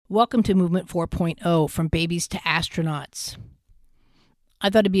Welcome to Movement 4.0, From Babies to Astronauts. I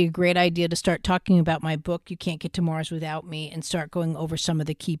thought it'd be a great idea to start talking about my book, You Can't Get to Mars Without Me, and start going over some of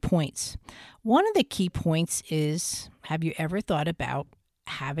the key points. One of the key points is, have you ever thought about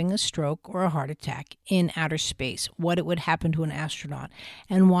having a stroke or a heart attack in outer space, what it would happen to an astronaut,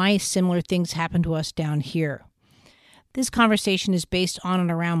 and why similar things happen to us down here? This conversation is based on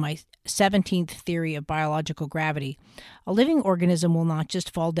and around my 17th theory of biological gravity. A living organism will not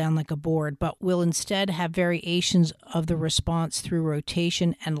just fall down like a board, but will instead have variations of the response through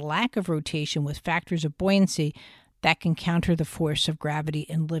rotation and lack of rotation with factors of buoyancy that can counter the force of gravity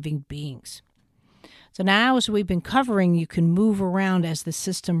in living beings. So now, as we've been covering, you can move around as the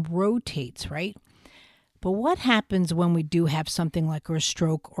system rotates, right? But what happens when we do have something like a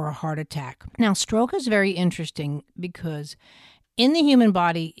stroke or a heart attack? Now, stroke is very interesting because in the human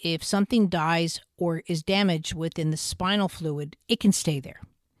body, if something dies or is damaged within the spinal fluid, it can stay there.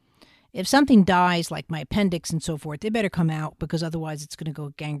 If something dies, like my appendix and so forth, it better come out because otherwise it's going to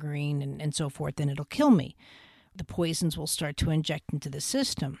go gangrene and so forth, and it'll kill me. The poisons will start to inject into the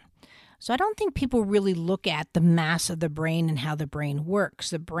system. So I don't think people really look at the mass of the brain and how the brain works.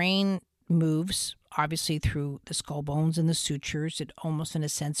 The brain moves, obviously, through the skull bones and the sutures. It almost, in a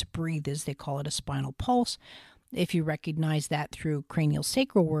sense, breathes. They call it a spinal pulse, if you recognize that through cranial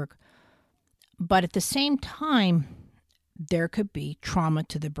sacral work. But at the same time, there could be trauma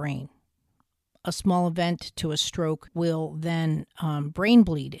to the brain. A small event to a stroke will then brain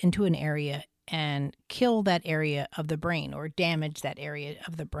bleed into an area and kill that area of the brain or damage that area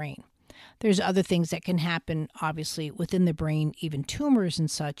of the brain. There's other things that can happen, obviously, within the brain, even tumors and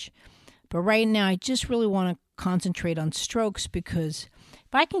such. But right now, I just really want to concentrate on strokes because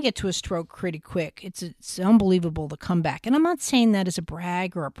if I can get to a stroke pretty quick, it's unbelievable the comeback. And I'm not saying that as a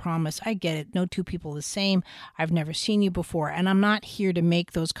brag or a promise. I get it. No two people are the same. I've never seen you before. And I'm not here to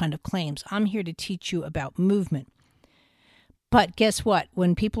make those kind of claims. I'm here to teach you about movement. But guess what?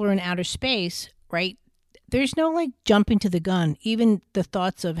 When people are in outer space, right, there's no jumping to the gun, even the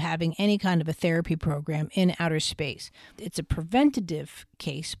thoughts of having any kind of a therapy program in outer space. It's a preventative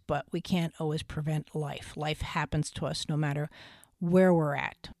case, but we can't always prevent life. Life happens to us no matter where we're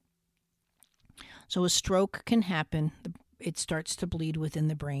at. So a stroke can happen. It starts to bleed within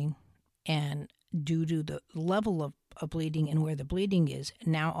the brain, and due to the level of bleeding and where the bleeding is,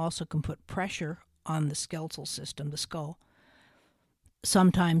 now also can put pressure on the skeletal system, the skull.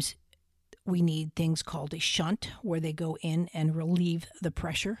 Sometimes we need things called a shunt where they go in and relieve the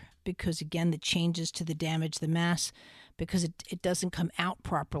pressure because, again, the changes to the damage, the mass, because it doesn't come out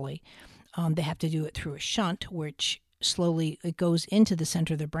properly. They have to do it through a shunt, which slowly it goes into the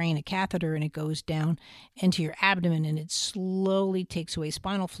center of the brain, a catheter, and it goes down into your abdomen, and it slowly takes away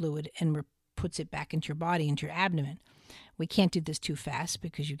spinal fluid and puts it back into your body, into your abdomen. We can't do this too fast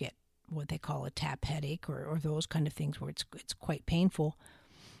because you get what they call a tap headache or those kind of things where it's quite painful.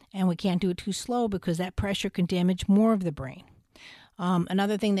 And we can't do it too slow because that pressure can damage more of the brain.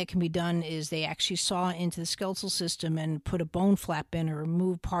 Another thing that can be done is they actually saw into the skeletal system and put a bone flap in or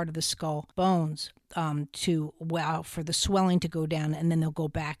remove part of the skull bones for the swelling to go down, and then they'll go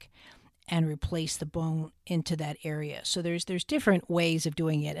back and replace the bone into that area. So there's different ways of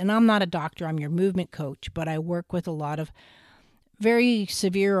doing it. And I'm not a doctor, I'm your movement coach, but I work with a lot of very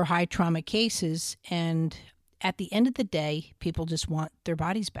severe or high trauma cases, and at the end of the day, people just want their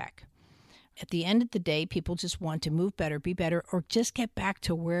bodies back. At the end of the day, people just want to move better, be better, or just get back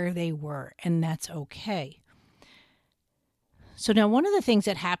to where they were, and that's okay. So now one of the things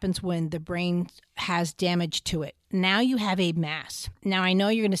that happens when the brain has damage to it, now you have a mass. Now I know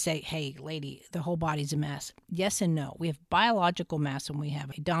you're going to say, hey, lady, the whole body's a mass. Yes and no. We have biological mass and we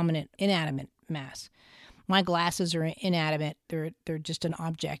have a dominant inanimate mass. My glasses are inanimate. They're just an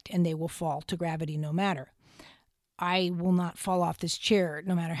object, and they will fall to gravity no matter. I will not fall off this chair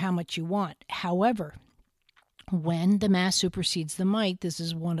no matter how much you want. However, when the mass supersedes the might, this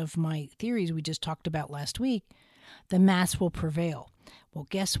is one of my theories we just talked about last week, the mass will prevail. Well,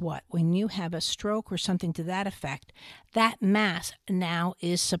 guess what? When you have a stroke or something to that effect, that mass now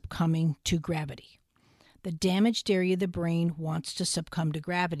is succumbing to gravity. The damaged area of the brain wants to succumb to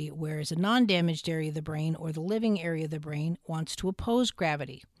gravity, whereas a non-damaged area of the brain or the living area of the brain wants to oppose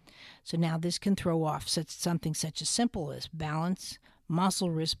gravity. So now this can throw off something such as simple as balance, muscle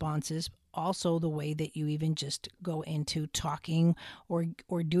responses, also the way that you even just go into talking or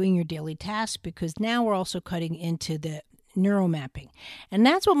doing your daily tasks, because now we're also cutting into the neuromapping. And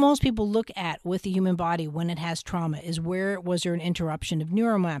that's what most people look at with the human body when it has trauma, is where was there an interruption of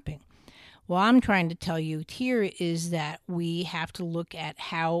neuromapping. What I'm trying to tell you here is that we have to look at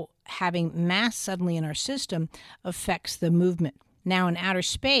how having mass suddenly in our system affects the movement. Now in outer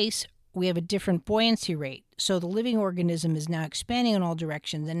space, we have a different buoyancy rate. So the living organism is now expanding in all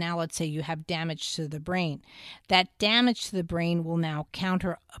directions. And now let's say you have damage to the brain. That damage to the brain will now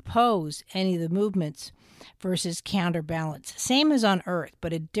counteroppose any of the movements versus counterbalance. Same as on Earth,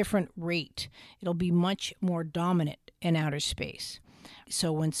 but a different rate. It'll be much more dominant in outer space.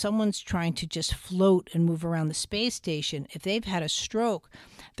 So when someone's trying to just float and move around the space station, if they've had a stroke,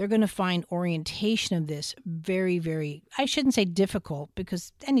 they're going to find orientation of this very, very, I shouldn't say difficult,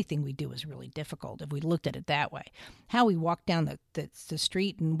 because anything we do is really difficult if we looked at it that way. How we walk down the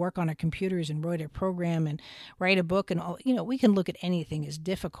street and work on our computers and write a program and write a book and all, we can look at anything as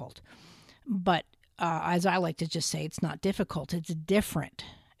difficult. But as I like to just say, it's not difficult, it's different.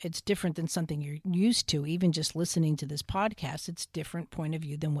 It's different than something you're used to. Even just listening to this podcast, it's a different point of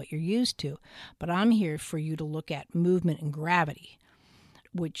view than what you're used to. But I'm here for you to look at movement and gravity,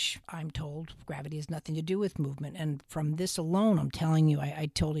 which I'm told gravity has nothing to do with movement. And from this alone, I'm telling you,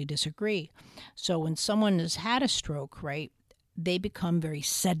 I totally disagree. So when someone has had a stroke, right, they become very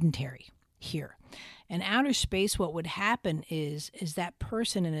sedentary here. In outer space, what would happen is that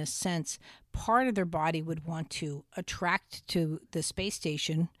person, in a sense, part of their body would want to attract to the space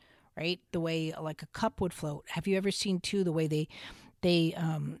station, right? The way like a cup would float. Have you ever seen too the way they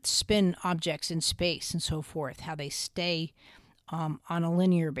spin objects in space and so forth? How they stay on a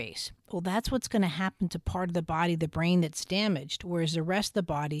linear base. Well, that's what's going to happen to part of the body, the brain, that's damaged, whereas the rest of the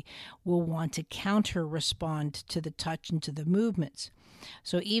body will want to counter respond to the touch and to the movements.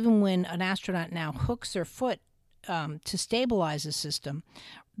 So even when an astronaut now hooks their foot to stabilize the system,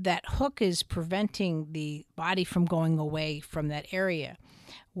 that hook is preventing the body from going away from that area,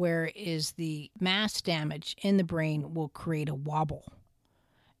 whereas the mass damage in the brain will create a wobble.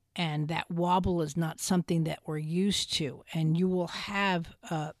 And that wobble is not something that we're used to. And you will have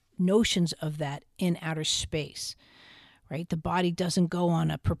notions of that in outer space, right? The body doesn't go on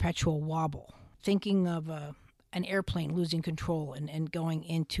a perpetual wobble. Thinking of an airplane losing control and going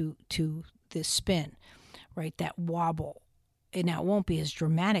into this spin, right? That wobble. And now it won't be as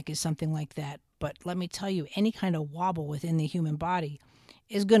dramatic as something like that. But let me tell you, any kind of wobble within the human body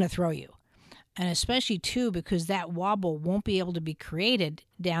is going to throw you. And especially, too, because that wobble won't be able to be created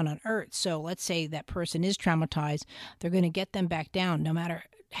down on Earth. So let's say that person is traumatized. They're going to get them back down no matter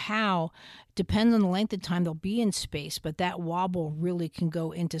how. Depends on the length of time they'll be in space. But that wobble really can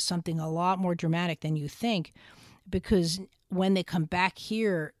go into something a lot more dramatic than you think. Because when they come back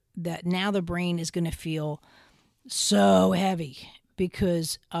here, that now the brain is going to feel so heavy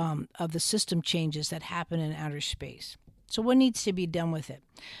because of the system changes that happen in outer space. So what needs to be done with it?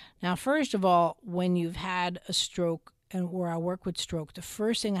 Now, first of all, when you've had a stroke, and where I work with stroke, the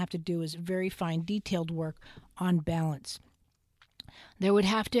first thing I have to do is very fine, detailed work on balance. There would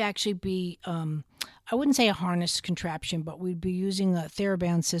have to actually be, I wouldn't say a harness contraption, but we'd be using a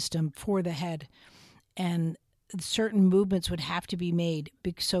TheraBand system for the head. And certain movements would have to be made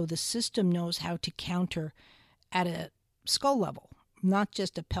so the system knows how to counter at a skull level, not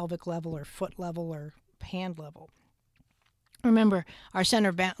just a pelvic level or foot level or hand level. Remember, our center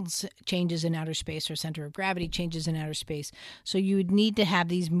of balance changes in outer space, our center of gravity changes in outer space. So you would need to have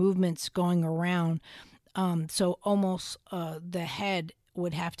these movements going around. So almost the head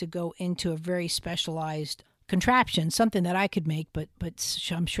would have to go into a very specialized contraption, something that I could make, but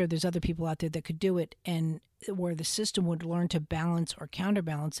I'm sure there's other people out there that could do it, and where the system would learn to balance or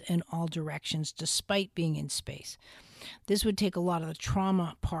counterbalance in all directions despite being in space. This would take a lot of the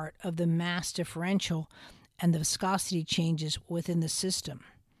trauma part of the mass differential and the viscosity changes within the system.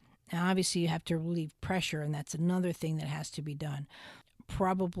 Now, obviously, you have to relieve pressure, and that's another thing that has to be done.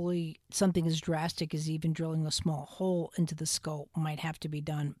 Probably something as drastic as even drilling a small hole into the skull might have to be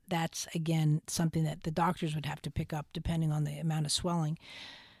done. That's, again, something that the doctors would have to pick up depending on the amount of swelling.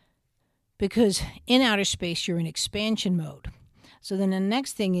 Because in outer space, you're in expansion mode. So then the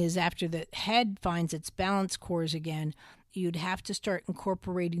next thing is, after the head finds its balance cores again, you'd have to start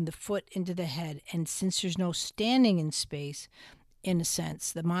incorporating the foot into the head. And since there's no standing in space, in a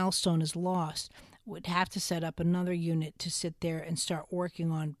sense, the milestone is lost, would have to set up another unit to sit there and start working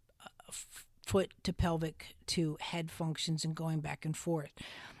on foot to pelvic to head functions and going back and forth.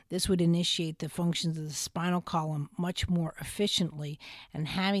 This would initiate the functions of the spinal column much more efficiently, and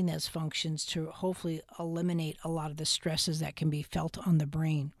having those functions to hopefully eliminate a lot of the stresses that can be felt on the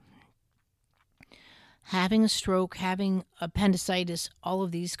brain. Having a stroke, having appendicitis, all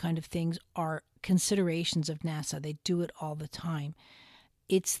of these kind of things are considerations of NASA. They do it all the time.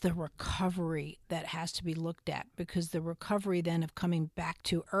 It's the recovery that has to be looked at, because the recovery then of coming back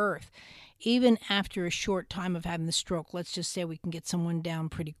to Earth, even after a short time of having the stroke, let's just say we can get someone down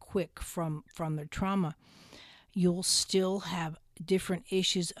pretty quick from their trauma, you'll still have different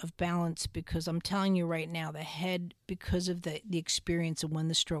issues of balance, because I'm telling you right now, the head, because of the experience of when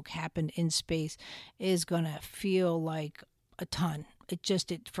the stroke happened in space, is going to feel like a ton.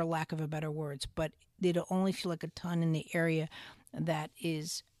 It for lack of a better words, but it'll only feel like a ton in the area that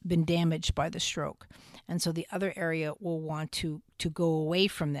is been damaged by the stroke. And so the other area will want to go away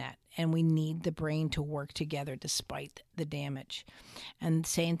from that. And we need the brain to work together despite the damage. And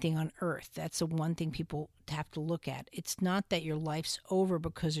same thing on Earth. That's the one thing people have to look at. It's not that your life's over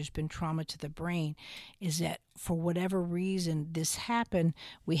because there's been trauma to the brain, is that for whatever reason this happened,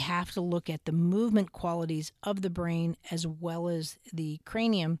 we have to look at the movement qualities of the brain as well as the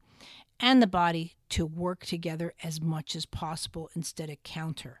cranium and the body to work together as much as possible instead of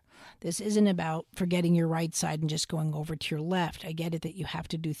counter. This isn't about forgetting your right side and just going over to your left. I get it that you have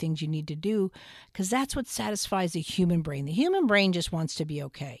to do things you need to do because that's what satisfies the human brain. The human brain just wants to be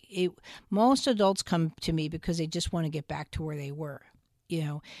okay. Most adults come to me because they just want to get back to where they were.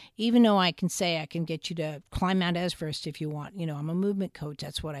 Even though I can say I can get you to climb Mount Everest if you want. I'm a movement coach.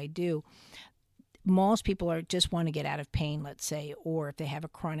 That's what I do. Most people just want to get out of pain, let's say, or if they have a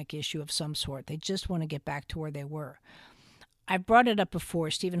chronic issue of some sort, they just want to get back to where they were. I've brought it up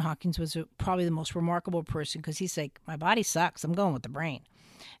before. Stephen Hawking was probably the most remarkable person because he's like, my body sucks. I'm going with the brain.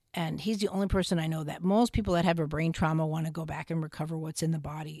 And he's the only person I know that most people that have a brain trauma want to go back and recover what's in the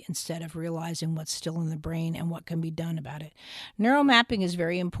body instead of realizing what's still in the brain and what can be done about it. Neuromapping is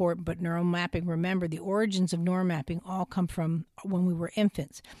very important, but neuromapping, remember, the origins of neuromapping all come from when we were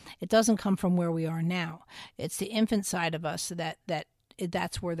infants. It doesn't come from where we are now. It's the infant side of us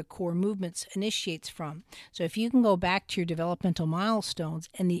that's where the core movements initiates from. So if you can go back to your developmental milestones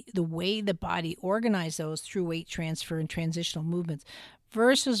and the way the body organized those through weight transfer and transitional movements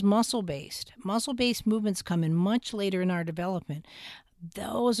versus muscle-based. Muscle-based movements come in much later in our development.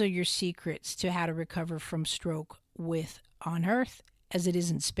 Those are your secrets to how to recover from stroke on Earth as it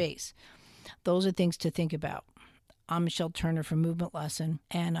is in space. Those are things to think about. I'm Michelle Turner from Movement Lesson,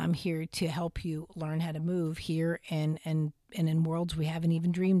 and I'm here to help you learn how to move here and in worlds we haven't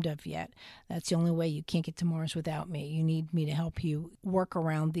even dreamed of yet. That's the only way. You can't get to Mars without me. You need me to help you work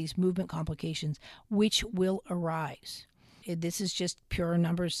around these movement complications, which will arise. This is just pure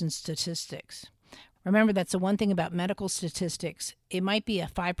numbers and statistics. Remember, that's the one thing about medical statistics. It might be a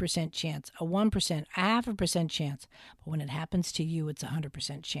 5% chance, a 1%, a 0.5% chance, but when it happens to you, it's a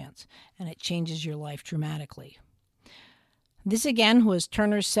 100% chance, and it changes your life dramatically. This again was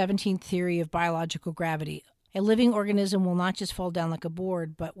Turner's 17th theory of biological gravity. A living organism will not just fall down like a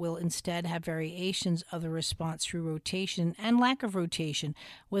board, but will instead have variations of the response through rotation and lack of rotation,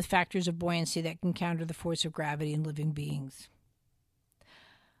 with factors of buoyancy that can counter the force of gravity in living beings.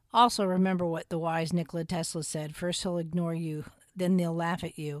 Also, remember what the wise Nikola Tesla said: first he'll ignore you, then they'll laugh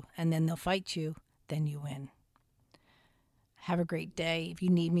at you, and then they'll fight you, then you win. Have a great day. If you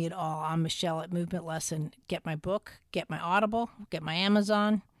need me at all, I'm Michelle at Movement Lesson. Get my book, get my Audible, get my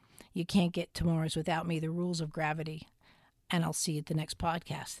Amazon. You can't get to Mars without me, The Rules of Gravity. And I'll see you at the next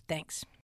podcast. Thanks.